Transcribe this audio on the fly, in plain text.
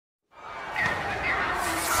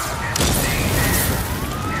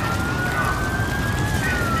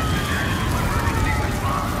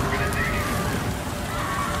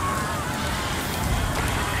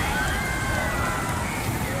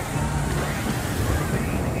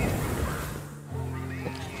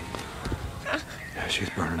she's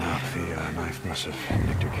burning out. The knife must have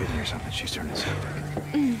nicked her kidney or something. She's turning septic.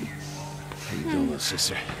 How you doing, little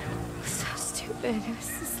sister? So stupid. It was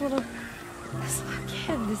this little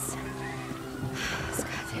kid. This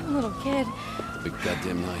goddamn little kid. The big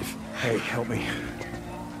goddamn knife. Hey, help me.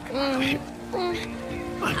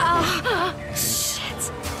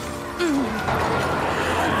 Shit. Your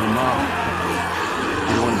mom.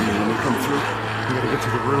 You don't want to be when we come through? We gotta get to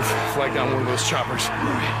the roof, flag down one of those choppers. All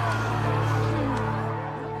right.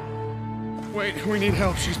 Wait, we need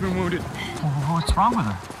help. She's been wounded. What's wrong with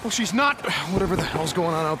her? Well, she's not. Whatever the hell's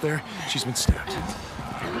going on out there, she's been stabbed.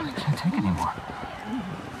 I can't take it anymore.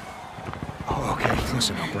 Oh, okay.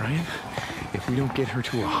 Listen, O'Brien. If we don't get her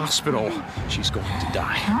to a hospital, she's going to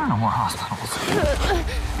die. There are no more hospitals.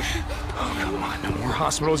 Oh, come on. No more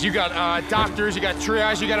hospitals. You got doctors, you got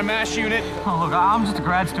triage, you got a MASH unit. Oh, look, I'm just a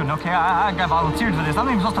grad student, okay? I got volunteered for this. I'm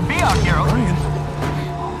not even supposed to be out here. O'Brien.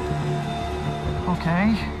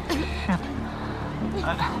 Okay. Shit.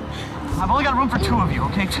 I've only got room for 2 of you,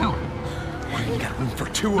 okay? 2. We got room for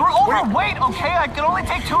 2 of You're us. overweight, okay? I can only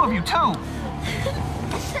take 2 of you, 2.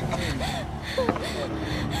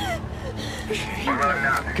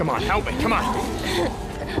 Come on, help me, come on. All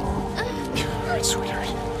right, sweetheart.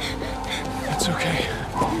 It's okay.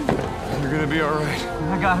 You're gonna be all right.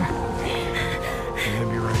 I got her. I'm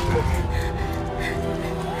gonna be right back.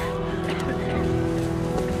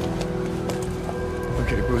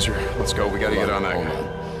 Okay, Boozer, let's go. We gotta get on that. Hold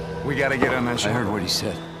on. We gotta get on that I ship. heard what he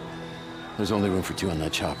said. There's only room for 2 on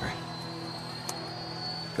that chopper.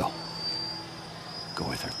 Go. Go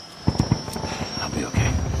with her. I'll be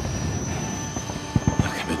okay.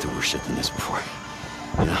 Look, I've been through worse shit than this before.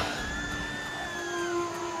 You know?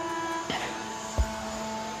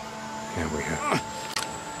 Yeah, we have.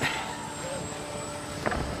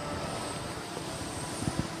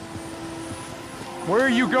 Where are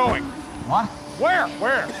you going? What?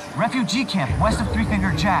 Where? Refugee camp, west of Three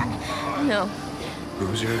Finger Jack. No.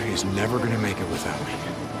 Boozer is never gonna make it without me.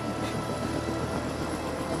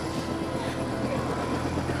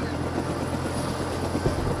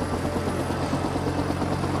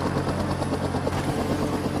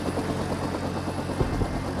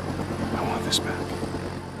 I want this back.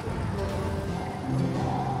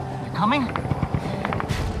 You coming?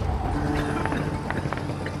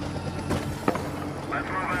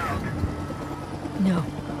 No.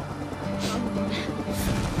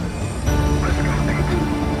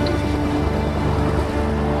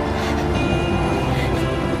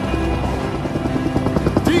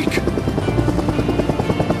 Deke!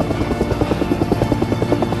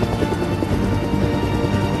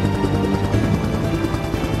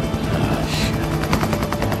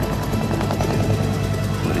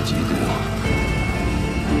 What did you do?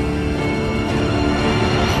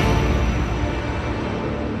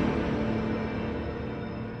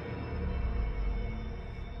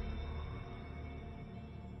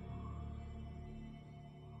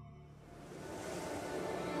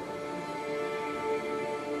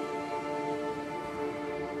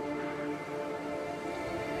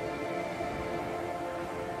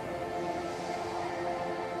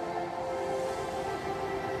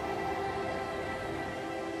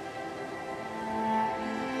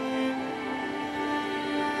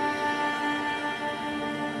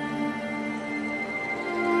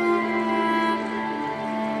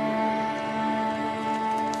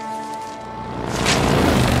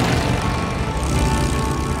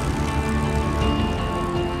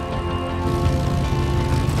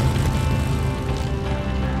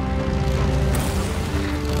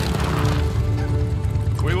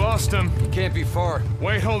 We lost him. Can't be far.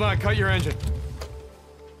 Wait, hold on. Cut your engine.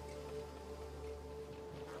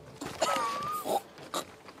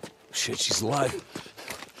 Shit, she's alive.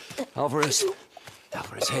 Alvarez.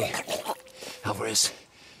 Alvarez, hey. Alvarez.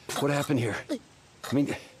 What happened here? I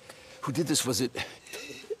mean, who did this? Was it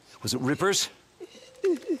Rippers?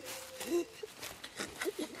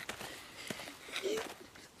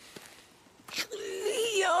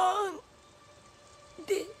 Leon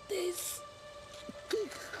did this.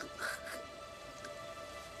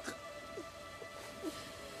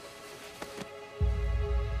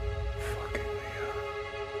 Fucking Leon.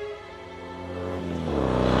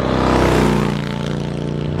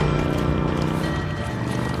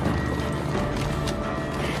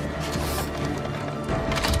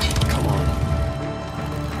 Come on.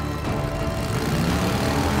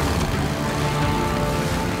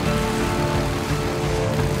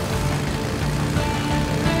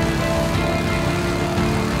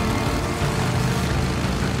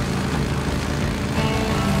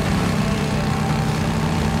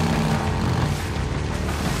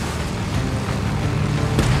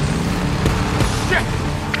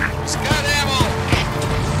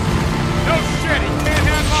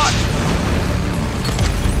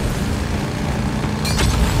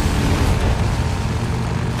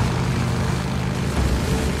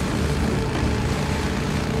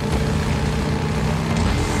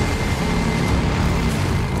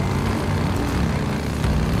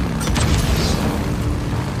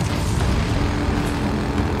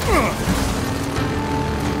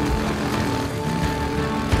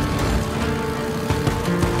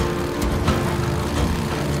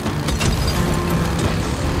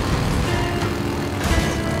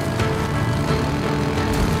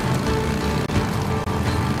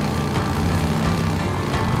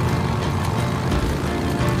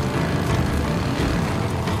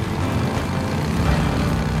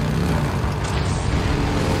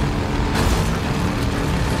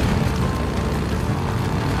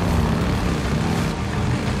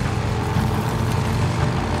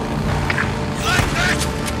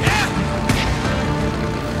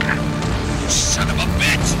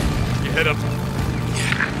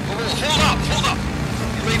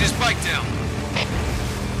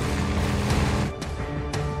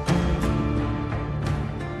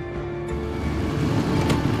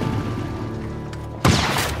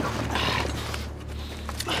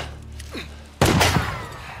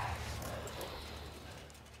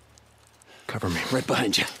 Cover me. Right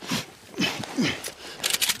behind you.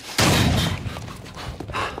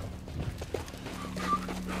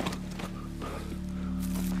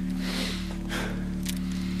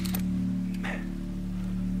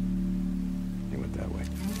 He went that way.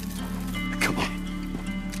 Come on.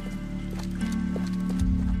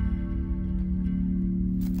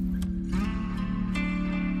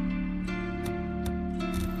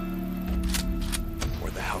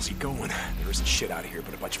 Where the hell's he going? There isn't shit out of here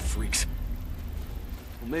but a bunch of freaks.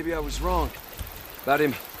 Well, maybe I was wrong about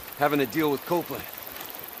him having to deal with Copeland.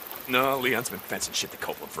 No, Leon's been fencing shit to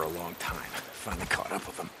Copeland for a long time. Finally caught up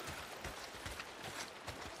with him.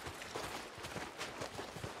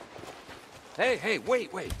 Hey,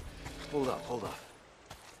 wait. Hold up.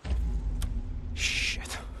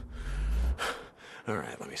 Shit. All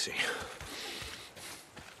right, let me see.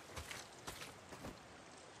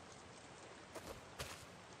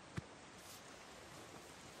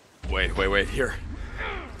 Wait, here.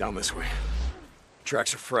 Down this way.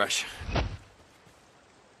 Tracks are fresh.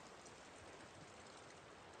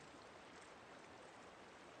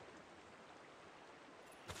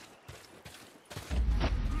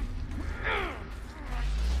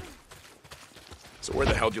 So where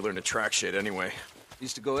the hell did you learn to track shit anyway?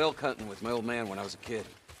 Used to go elk hunting with my old man when I was a kid.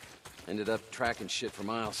 Ended up tracking shit for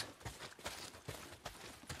miles.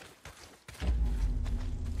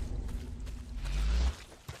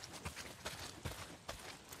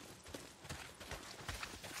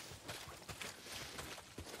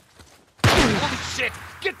 Holy shit!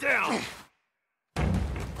 Get down!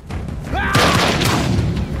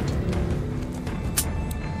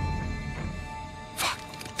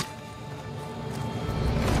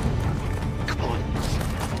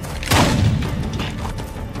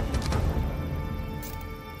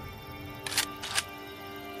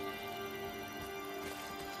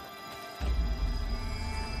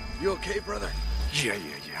 You okay, brother? Yeah.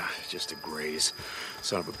 Just a graze.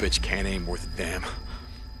 Son of a bitch can't aim worth a damn.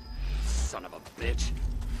 Son of a bitch.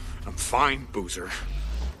 I'm fine, Boozer.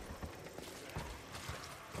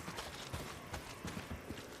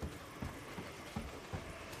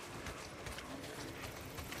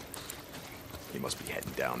 He must be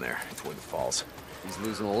heading down there toward the falls. He's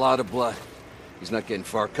losing a lot of blood. He's not getting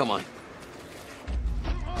far. Come on.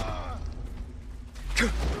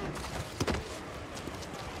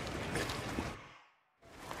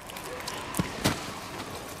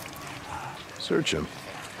 Search him.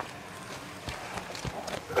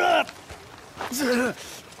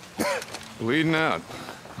 Bleeding out.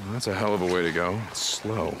 Well, that's a hell of a way to go. It's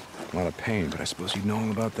slow. A lot of pain, but I suppose you'd know all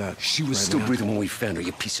about that. She was still breathing when we found her,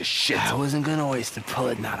 you piece of shit. I wasn't gonna waste a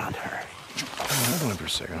bullet not on her. Hold on for a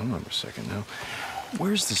second now.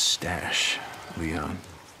 Where's the stash, Leon?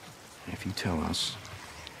 If you tell us,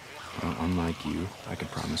 well, unlike you, I can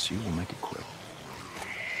promise you we'll make it quick.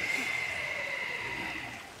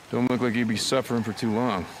 Don't look like you'd be suffering for too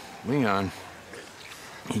long. Leon,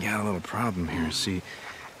 you got a little problem here. See,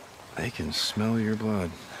 they can smell your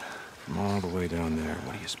blood from all the way down there.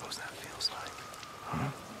 What do you suppose that feels like? Huh?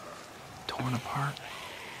 Torn apart?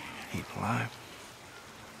 Eaten alive?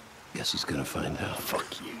 Guess he's gonna find out.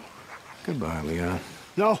 Fuck you. Goodbye, Leon.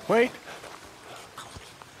 No, wait.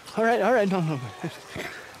 All right, no.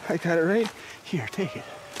 I got it right here, take it.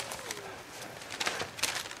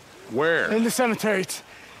 Where? In the cemetery. It's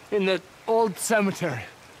in the old cemetery.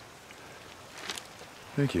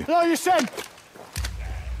 Thank you. No, you said.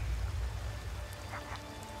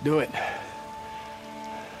 Do it.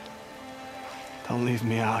 Don't leave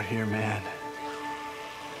me out here, man.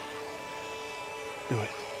 Do it.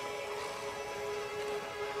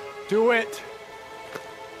 Do it.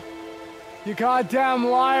 You goddamn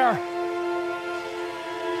liar.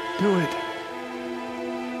 Do it.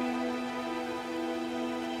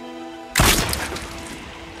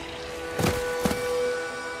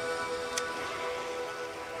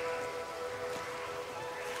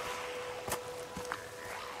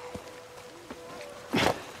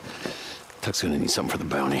 Tuck's gonna need something for the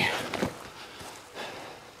bounty.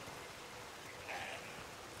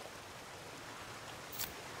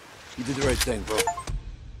 You did the right thing, bro.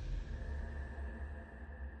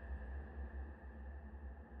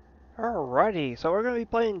 Alrighty, so we're going to be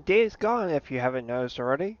playing Days Gone if you haven't noticed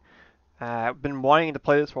already. I've been wanting to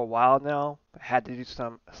play this for a while now. I had to do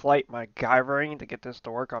some slight MacGyvering to get this to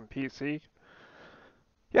work on PC.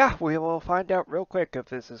 Yeah, we will find out real quick if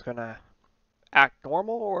this is going to act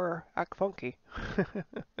normal or act funky.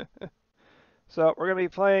 So we're going to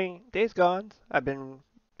be playing Days Gone. I've been,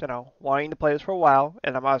 wanting to play this for a while,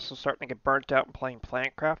 and I'm also starting to get burnt out in playing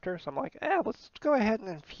Plant Crafter, so I'm like, let's go ahead and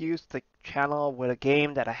infuse the channel with a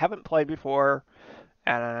game that I haven't played before,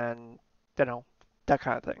 and you know, that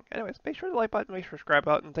kind of thing. Anyways, make sure to like button, make sure to subscribe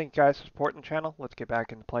button. Thank you guys for supporting the channel. Let's get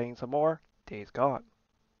back into playing some more Days Gone.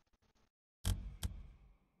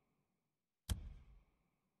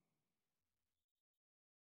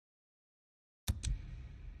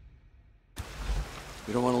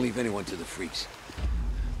 We don't want to leave anyone to the freaks.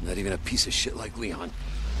 Not even a piece of shit like Leon.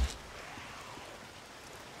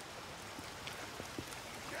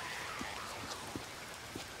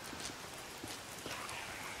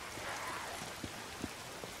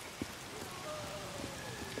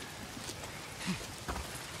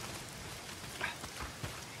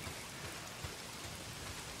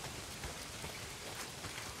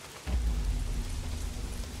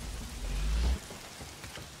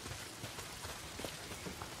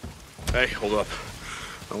 Hey, hold up.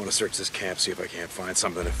 I want to search this camp, see if I can't find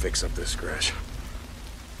something to fix up this scratch.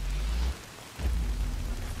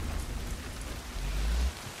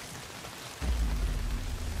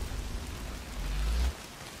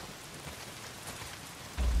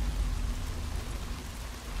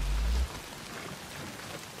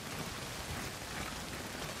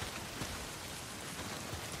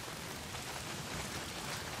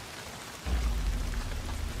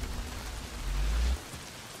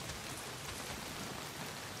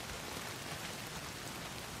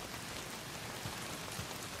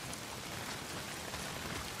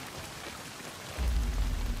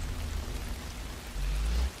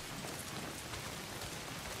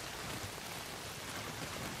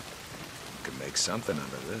 Make something out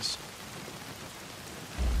of this.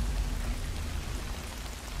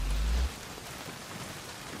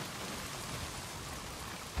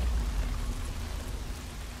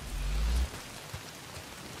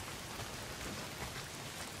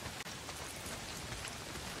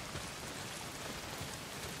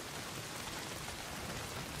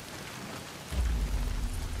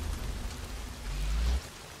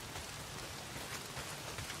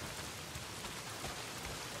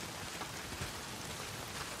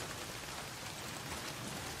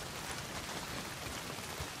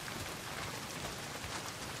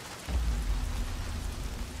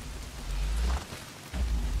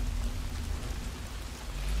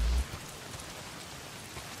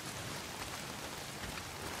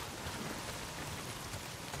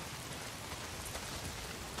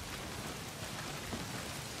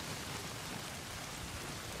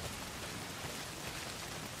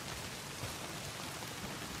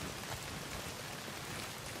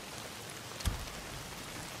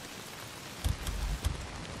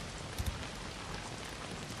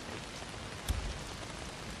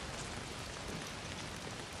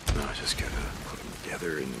 I just gotta put them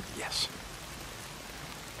together and yes.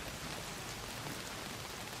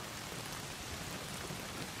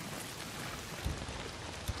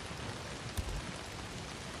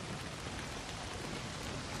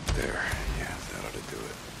 There, yeah, that ought to do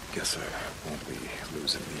it. Guess I won't be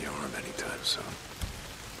losing the arm anytime soon.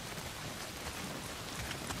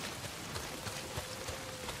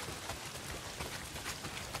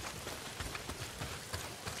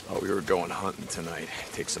 Oh, we were going hunting tonight.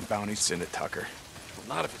 Take some bounties into Tucker.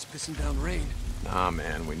 Well, not if it's pissing down rain. Nah,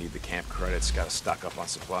 man, we need the camp credits. Gotta stock up on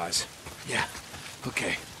supplies. Yeah,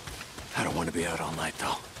 okay. I don't want to be out all night,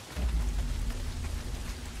 though.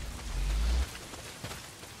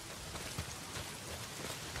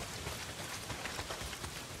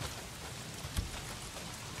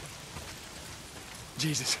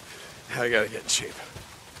 Jesus, I gotta get in shape.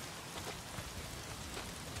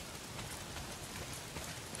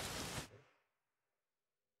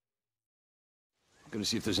 Gonna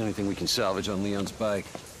see if there's anything we can salvage on Leon's bike.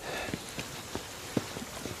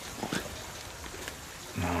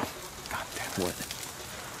 No. God damn it. What?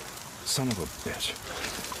 Son of a bitch.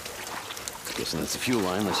 Guessing that's the fuel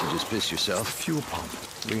line, unless you just pissed yourself. Fuel pump.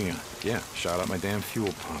 Leon. Yeah, shot up my damn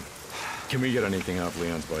fuel pump. Can we get anything off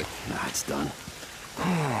Leon's bike? Nah, it's done.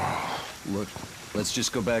 Look, let's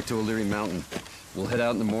just go back to O'Leary Mountain. We'll head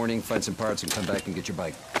out in the morning, find some parts, and come back and get your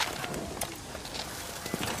bike.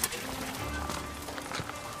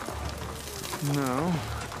 No.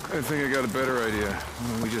 I think I got a better idea.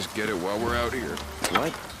 Why don't we just get it while we're out here?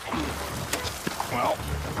 What? Well...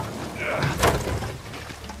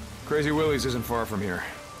 Crazy Willie's isn't far from here.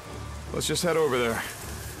 Let's just head over there.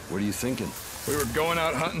 What are you thinking? We were going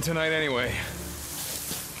out hunting tonight anyway.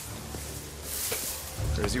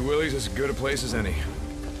 Crazy Willie's is as good a place as any.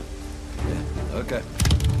 Yeah, okay.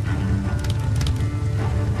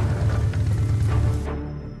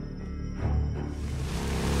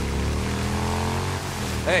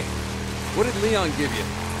 Hey, what did Leon give you?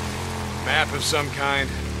 Map of some kind.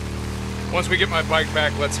 Once we get my bike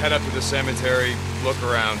back, let's head up to the cemetery, look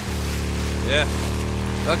around. Yeah,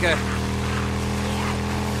 okay.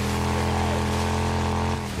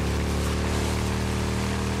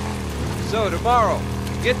 So, tomorrow,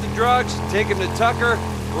 get the drugs, take him to Tucker,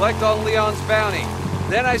 collect on Leon's bounty.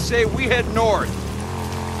 Then I say we head north.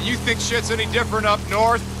 You think shit's any different up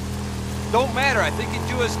north? Don't matter, I think it'd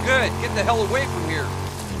do us good. Get the hell away from here.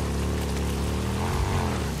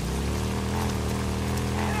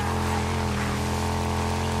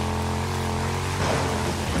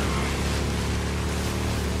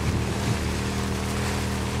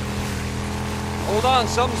 Hold on,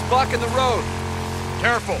 something's blocking the road.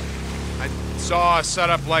 Careful. I saw a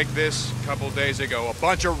setup like this a couple days ago. A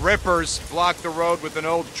bunch of rippers blocked the road with an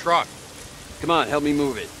old truck. Come on, help me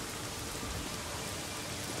move it.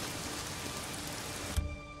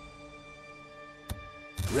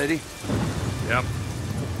 Ready? Yep.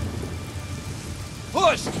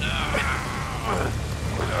 Push!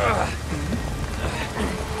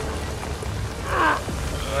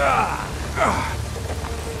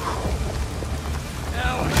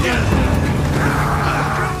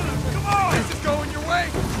 Come on! This is going your way!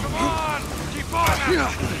 Come on! Keep on! Come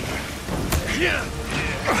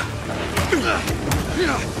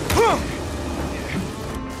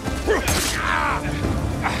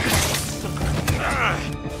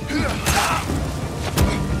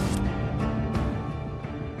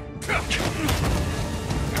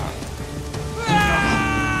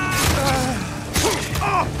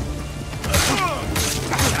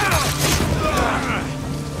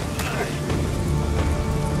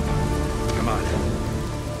on.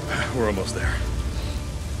 We're almost there.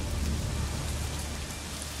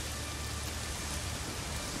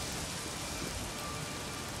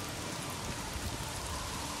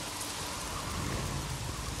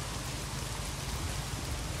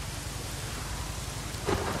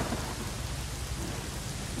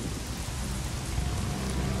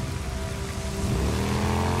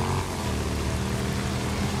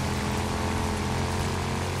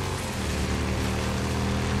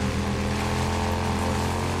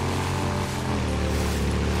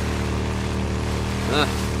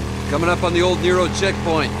 Coming up on the old Nero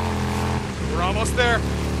checkpoint. We're almost there.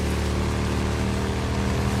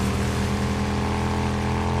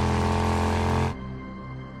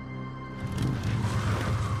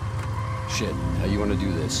 Shit, how you want to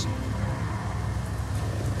do this?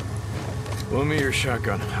 Loan me your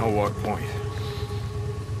shotgun. I'll walk point.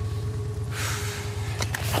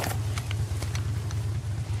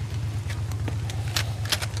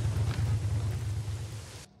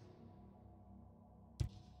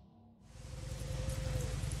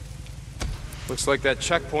 Looks like that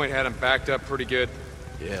checkpoint had him backed up pretty good.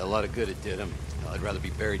 Yeah, a lot of good it did him. I'd rather be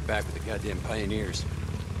buried back with the goddamn pioneers.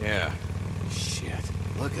 Yeah. Shit,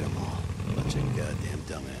 look at them all. Bunch of goddamn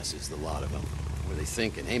dumbasses, the lot of them. What are they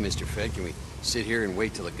thinking? Hey, Mr. Fed, can we sit here and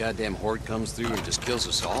wait till the goddamn horde comes through and just kills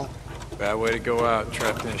us all? Bad way to go out,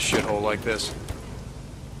 trapped in a shithole like this.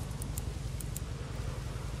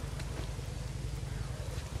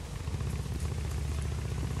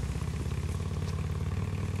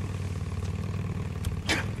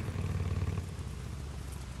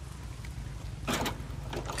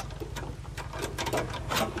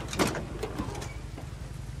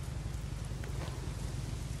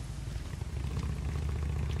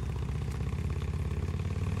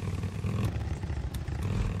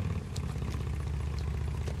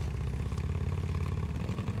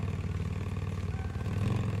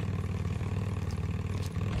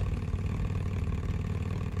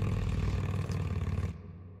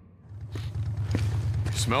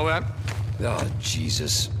 Smell that? Oh,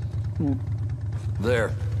 Jesus.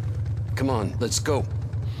 There. Come on, let's go.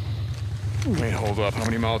 Wait, hold up. How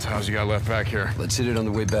many Molotovs you got left back here? Let's hit it on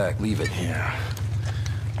the way back. Leave it. Yeah.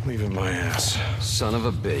 Leaving my ass. Son of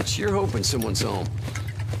a bitch. You're hoping someone's home.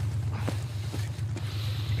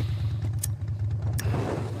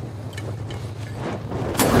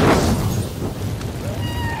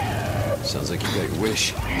 Sounds like you got your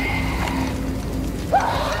wish.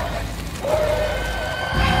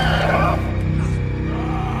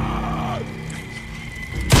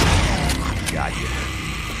 Got you.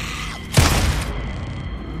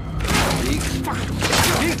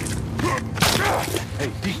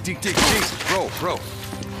 Hey, Deke. Bro. I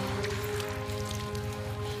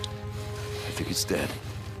think it's dead.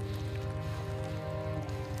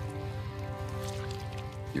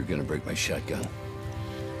 You're gonna break my shotgun.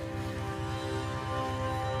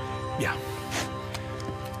 Yeah.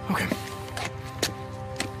 Okay.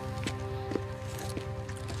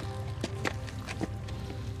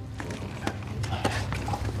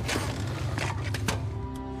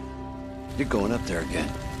 You're going up there again.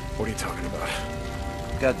 What are you talking about?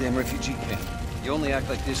 Goddamn refugee camp. You only act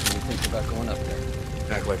like this when you think about going up there.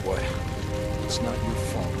 Act like what? It's not your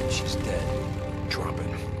fault that she's dead. Drop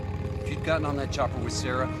it. you'd gotten on that chopper with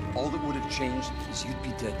Sarah, all that would have changed is you'd be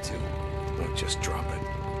dead too. Look, just drop it.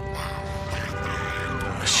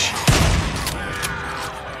 Oh, shit.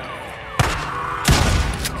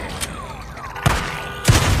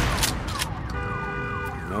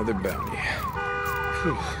 Another bounty.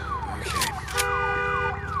 Whew. Okay.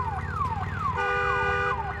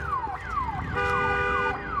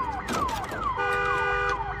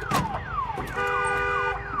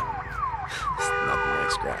 Nothing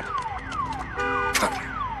like scrap. Cut.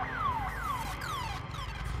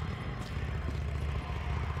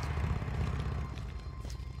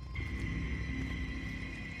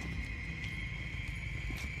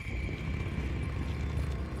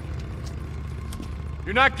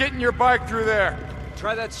 You're not getting your bike through there.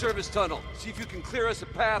 Try that service tunnel. See if you can clear us a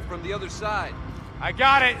path from the other side. I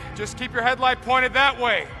got it. Just keep your headlight pointed that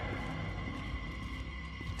way.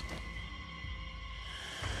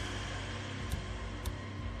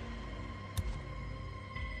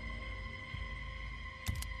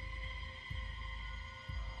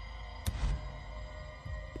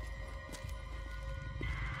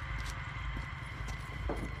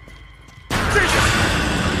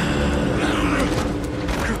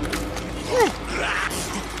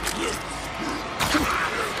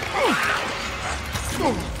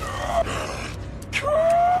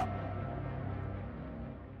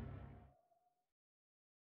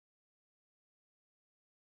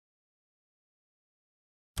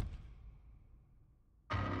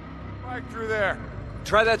 Bike through there.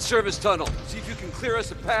 Try that service tunnel. See if you can clear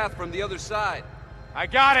us a path from the other side. I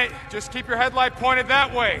got it. Just keep your headlight pointed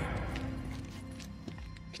that way.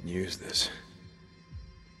 Can use this.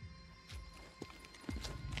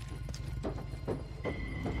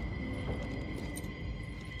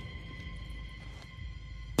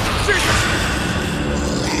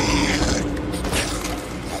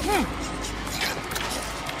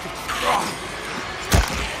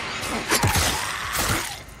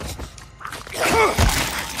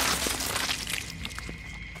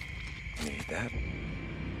 Need that.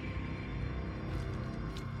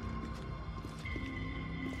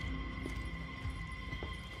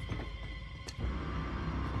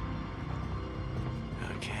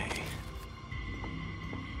 Okay.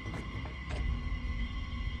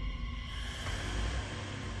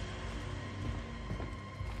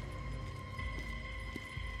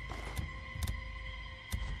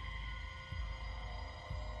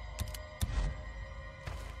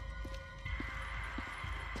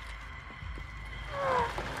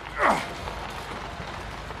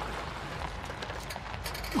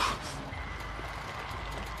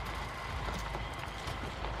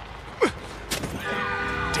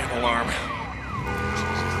 Damn alarm.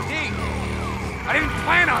 Deke! I didn't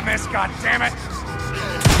plan on this, goddammit!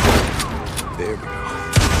 There we go.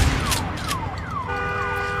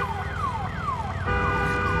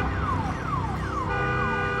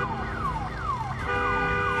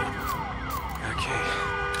 Okay.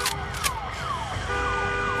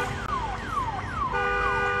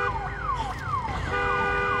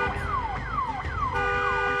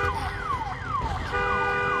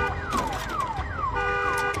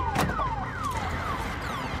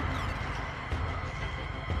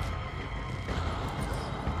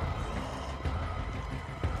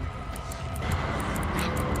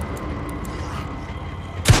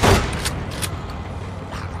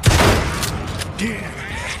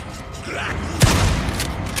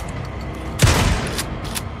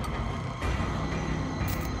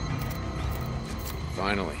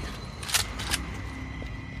 Finally.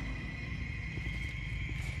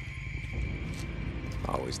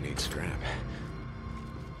 Always need scrap.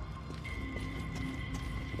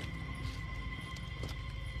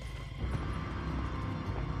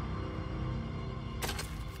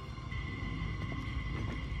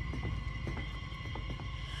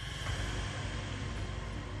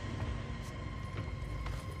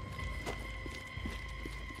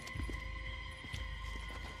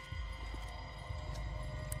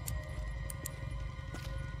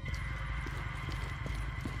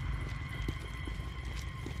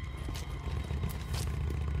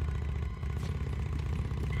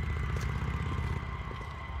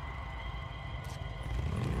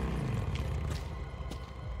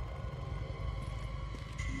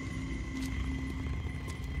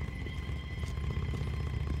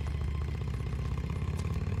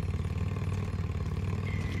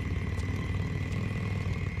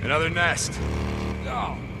 Another nest.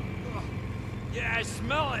 Oh. Yeah, I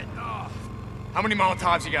smell it. Oh. How many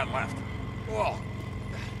Molotovs you got left? Whoa.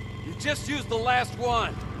 You just used the last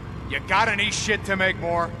one. You got any shit to make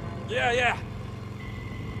more? Yeah.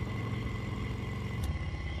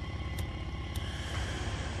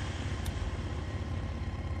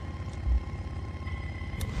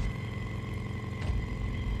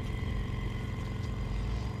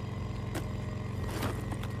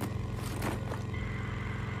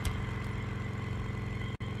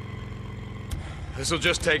 This'll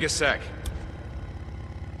just take a sec.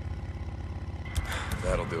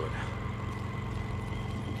 That'll do it.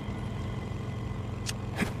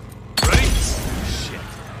 Ready? Shit.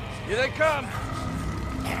 Here they come!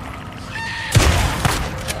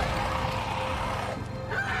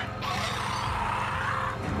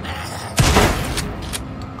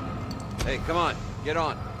 Hey, come on. Get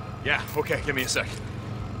on. Yeah, okay, give me a sec.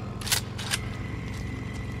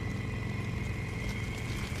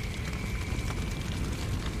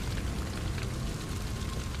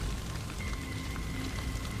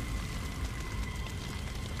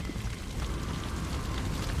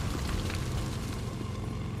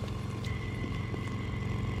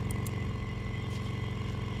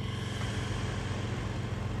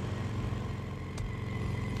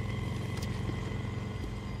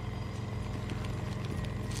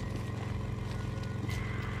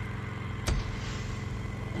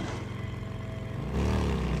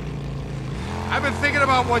 I've been thinking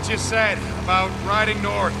about what you said, about riding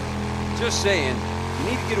north. Just saying, you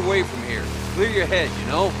need to get away from here. Clear your head, you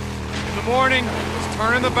know? In the morning, let's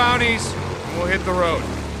turn in the bounties, and we'll hit the road.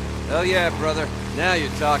 Hell yeah, brother. Now you're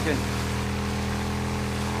talking.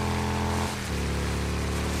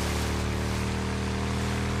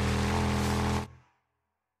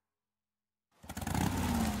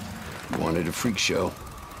 Wanted a freak show.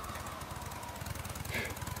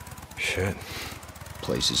 Shit.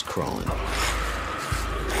 Place is crawling.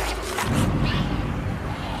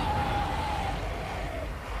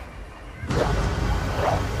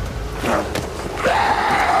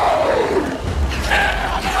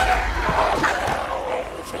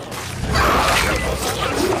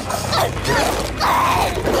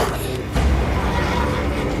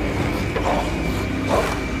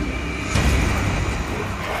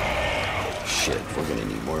 Shit, we're gonna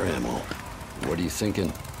need more ammo. What are you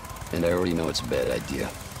thinking? And I already know it's a bad idea.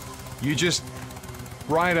 You just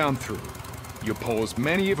ride on through. You pull as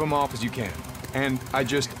many of them off as you can. And I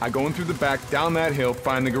go in through the back, down that hill,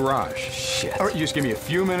 find the garage. Shit. All right, you just give me a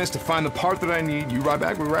few minutes to find the part that I need. You ride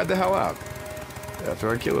back, we ride the hell out. After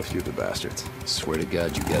I kill a few of the bastards. Swear to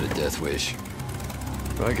God you got a death wish.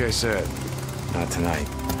 Like I said, not tonight.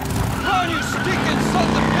 Come on, you stinking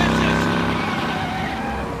sons of bitches!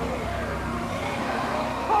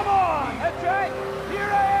 Come on, that's right. Here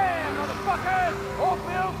I am, motherfuckers.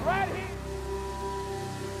 Oakville's right here.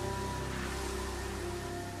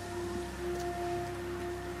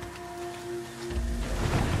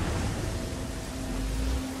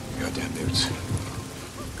 Goddamn dudes.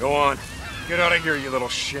 Go on. Get out of here, you little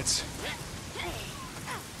shits.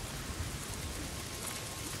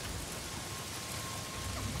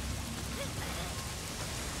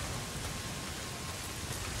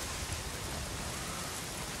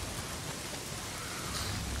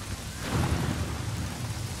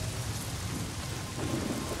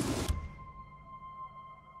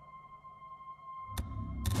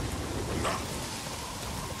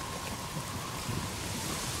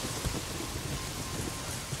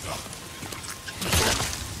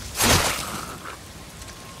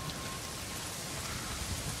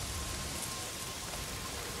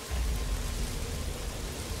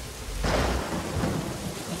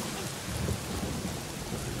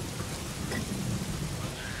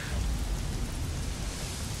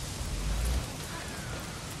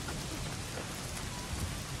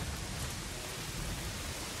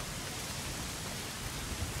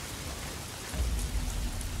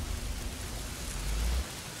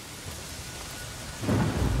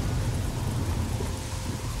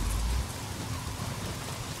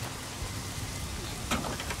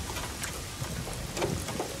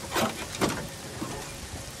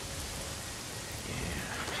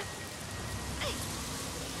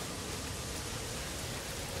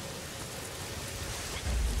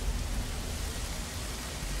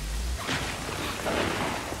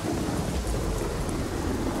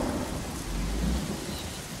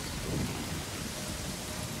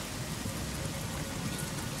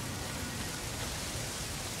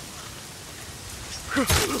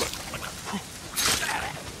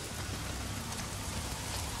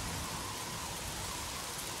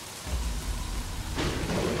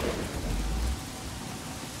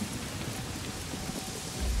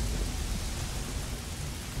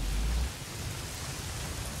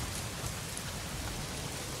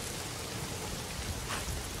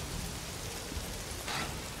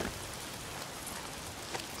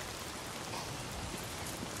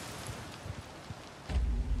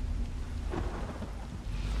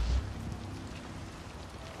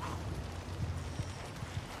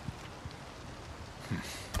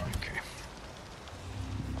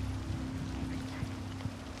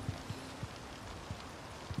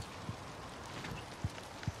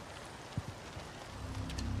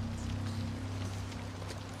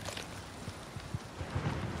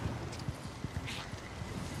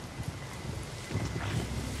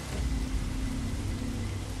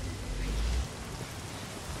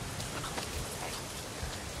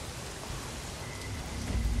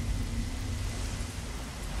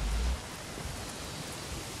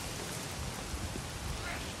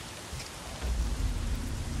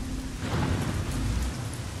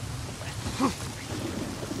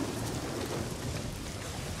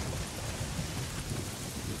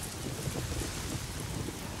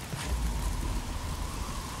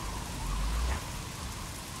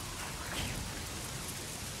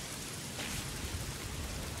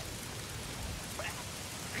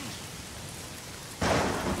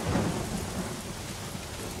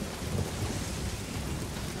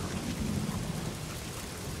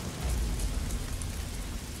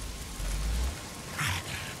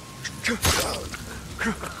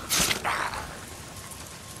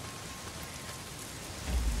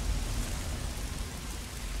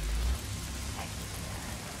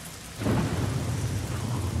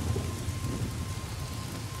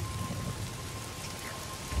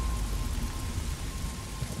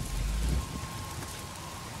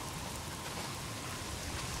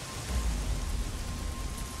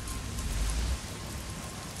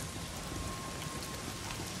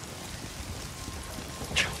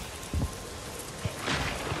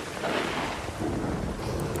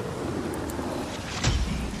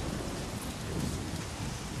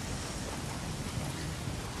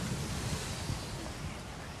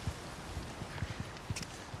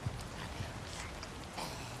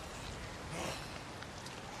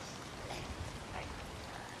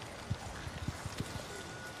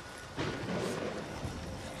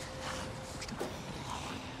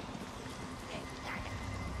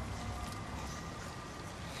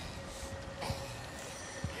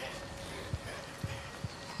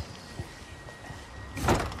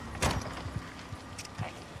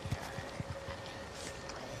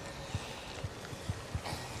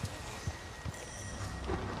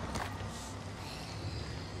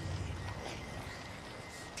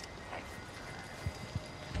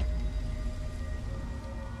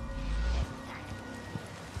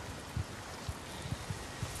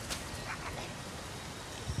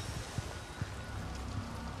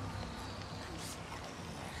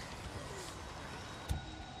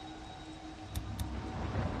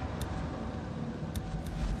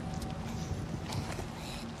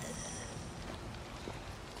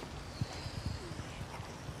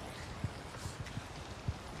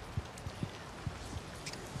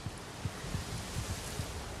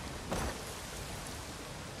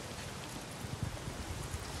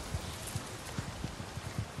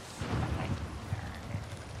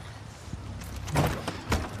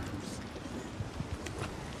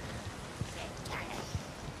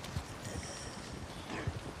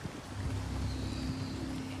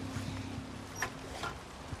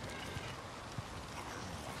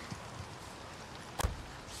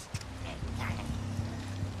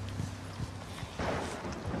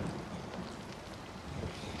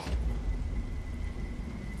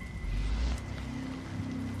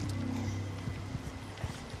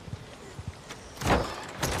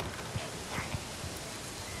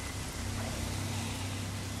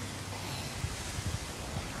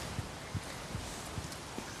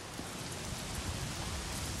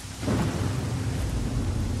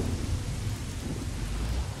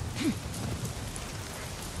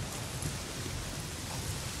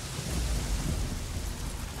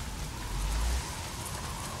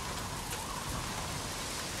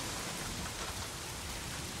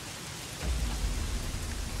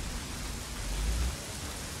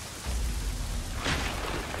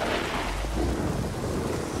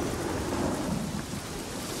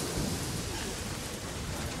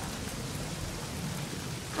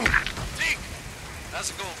 How's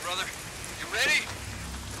it going, brother? You ready?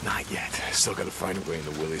 Not yet. Still gotta find a way into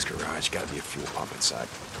Willie's garage. Gotta be a fuel pump inside.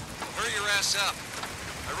 Hurry your ass up.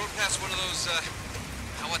 I rode past one of those,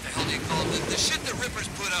 what the hell do you call them? The shit that Rippers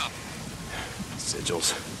put up.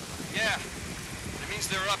 Sigils. Yeah. It means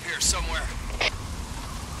they're up here somewhere.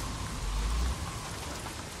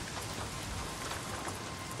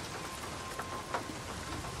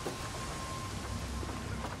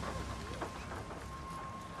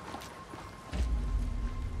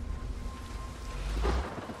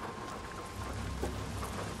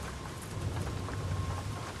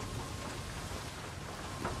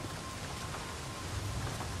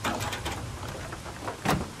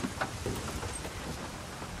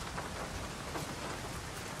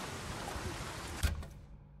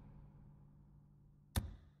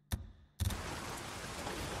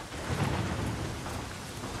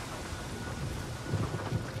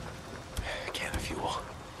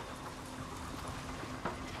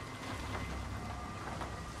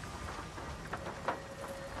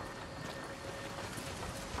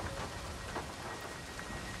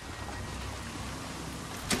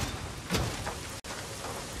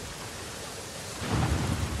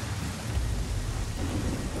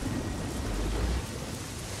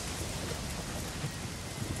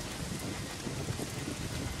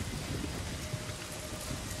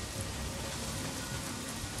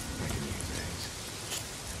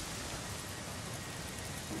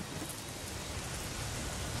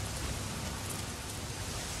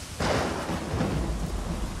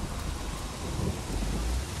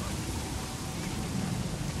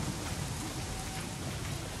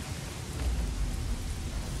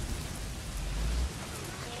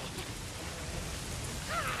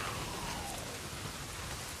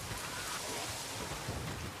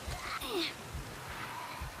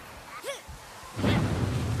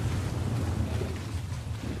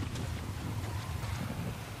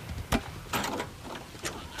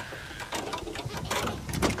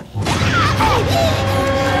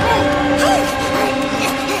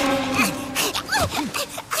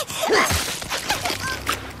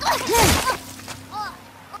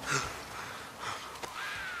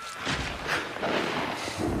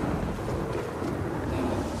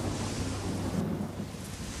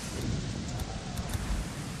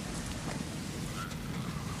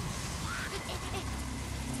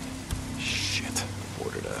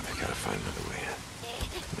 way in.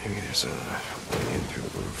 Maybe there's a way in through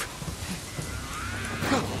the roof.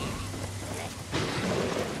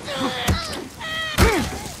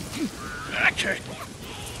 Okay.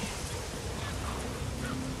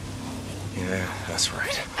 Yeah, that's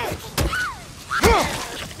right.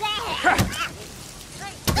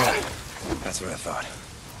 Yeah, that's what I thought.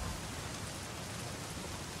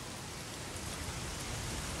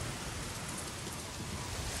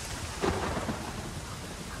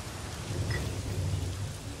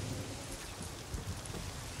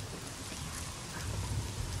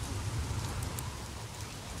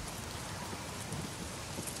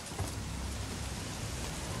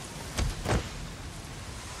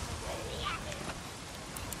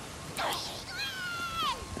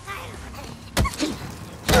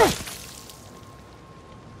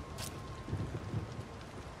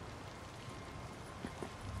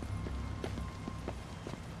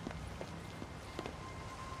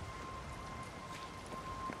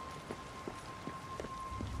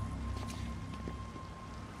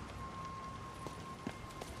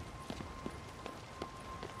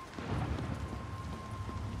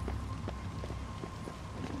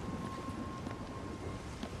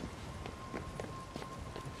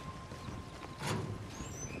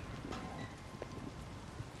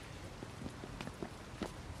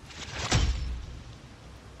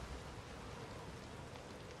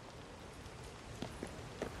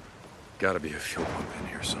 Gotta be a fuel pump in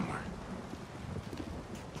here somewhere.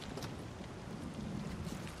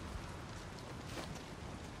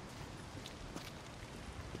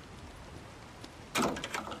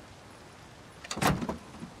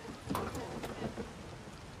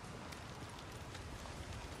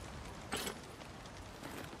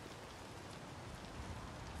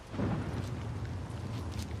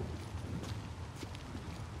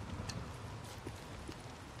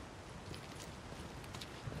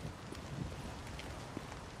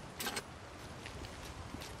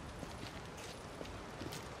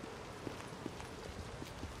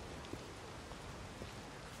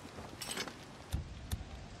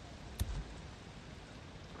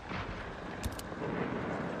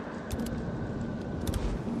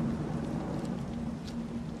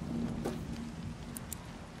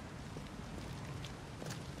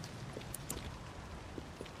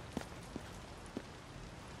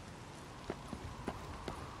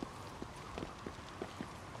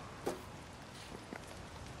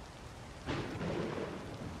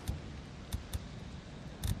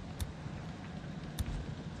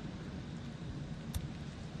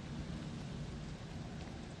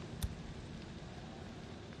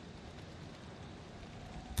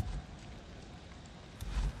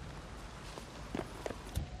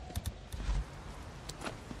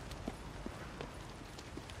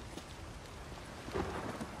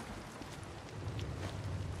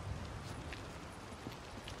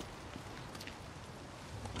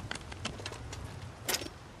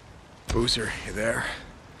 Boozer, you there?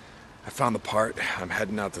 I found the part. I'm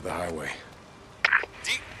heading out to the highway.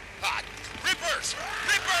 Deep pot. Rippers!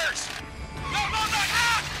 Rippers! No, no, no!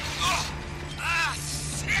 Ah! Oh! Ah,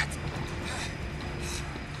 shit!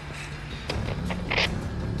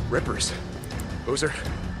 Rippers. Boozer?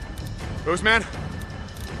 Boozman?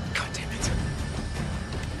 God damn it.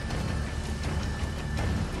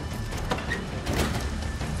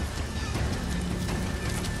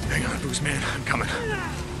 Hang on, Boozman. I'm coming.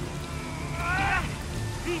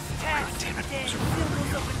 These tags are dead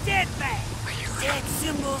symbols of a dead man. Dead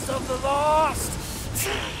symbols of the lost.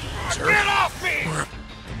 Sir? Get off me!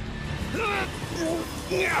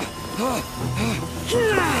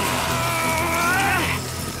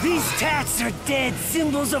 These tats are dead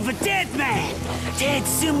symbols of a dead man. Dead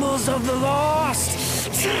symbols of the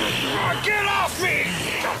lost. Get off me!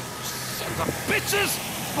 Sons of bitches!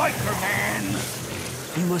 Biker man!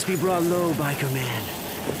 You must be brought low, biker man.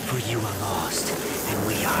 For you are lost, and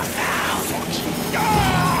we are found.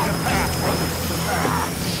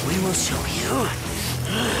 We will show you.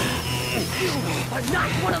 You are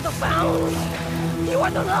not one of the found. You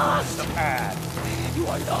are the lost. The path. You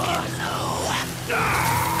are lost.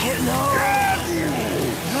 Get low.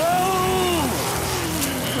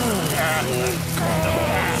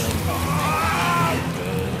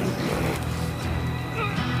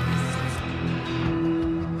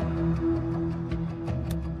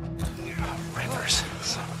 Rivers,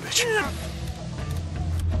 son of a bitch.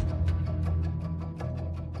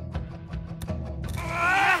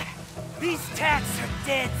 These tats are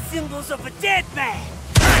dead symbols of a dead man.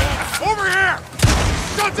 Over here!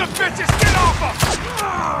 Sons of bitches, get off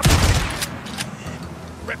them!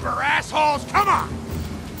 Ripper assholes, come on!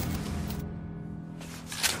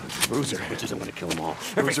 Boozer. Bitches, I'm gonna kill them all.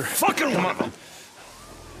 Boozer. Fucking one of them!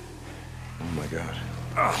 Oh my God.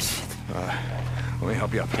 Oh, shit. Let me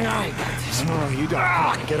help you up. I got this. No, you don't. Come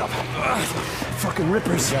on, get up. Fucking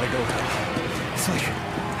rippers. Gotta go. It's like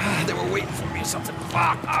they were waiting for me or something.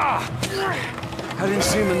 Fuck. I didn't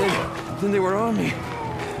see them, and then they were on me.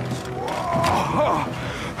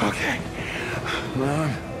 Okay. Mom,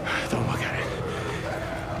 don't look at it.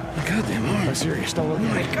 My goddamn arm. I'm serious. Don't look at it.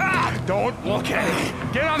 Oh my God! Don't look at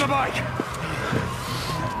it. Get on the bike.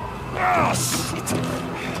 Oh, shit.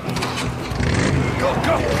 Go,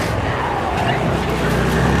 go.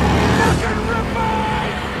 Fucking ripper!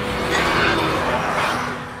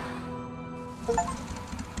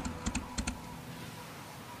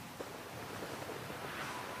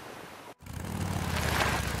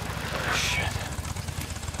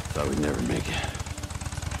 Thought we'd never make it.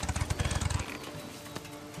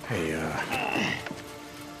 Hey,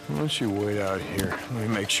 why don't you wait out here? Let me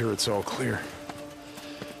make sure it's all clear.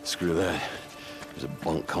 Screw that. There's a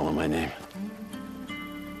bunk calling my name.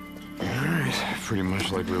 All right, pretty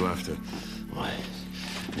much like we left it. Why?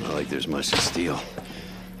 Not like there's much to steal.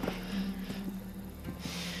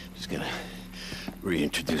 Just gonna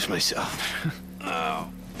reintroduce myself. Oh,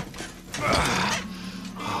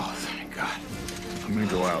 thank God. I'm gonna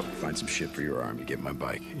go out and find some shit for your arm to get my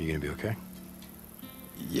bike. You gonna be okay?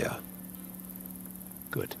 Yeah.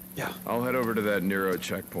 Good. Yeah. I'll head over to that Nero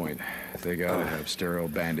checkpoint. They gotta have sterile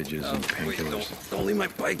bandages and Wait, painkillers. don't leave my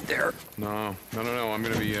bike there. No. I'm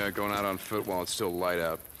gonna be going out on foot while it's still light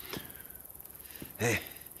out. Hey,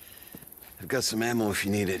 I've got some ammo if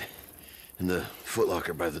you need it. In the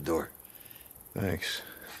footlocker by the door. Thanks.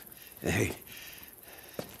 Hey,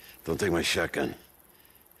 don't take my shotgun.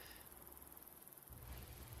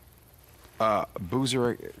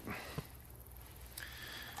 Boozer.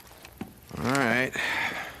 All right.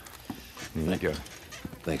 Here you go.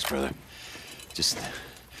 Thanks, brother. Just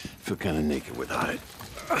feel kind of naked without it.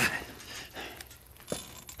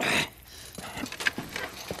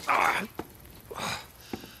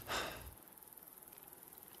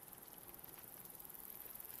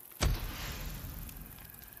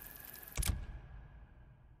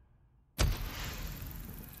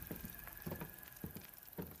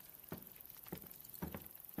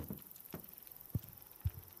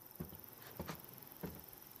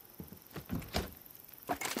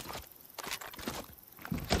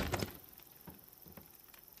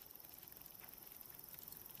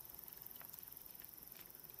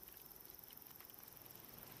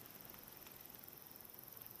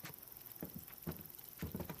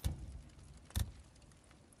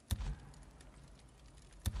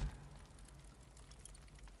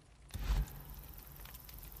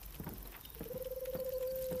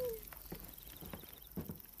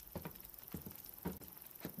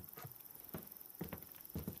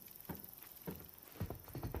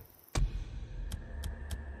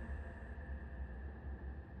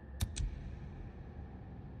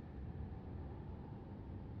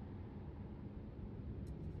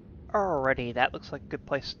 Alrighty, that looks like a good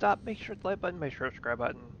place to stop. Make sure to like button, make sure to subscribe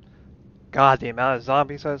button. God, the amount of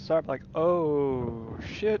zombies I start, like, oh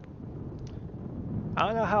shit. I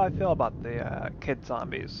don't know how I feel about the kid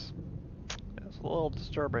zombies. It's a little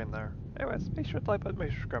disturbing there. Anyways, make sure to like button,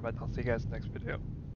 make sure to subscribe button. I'll see you guys in the next video.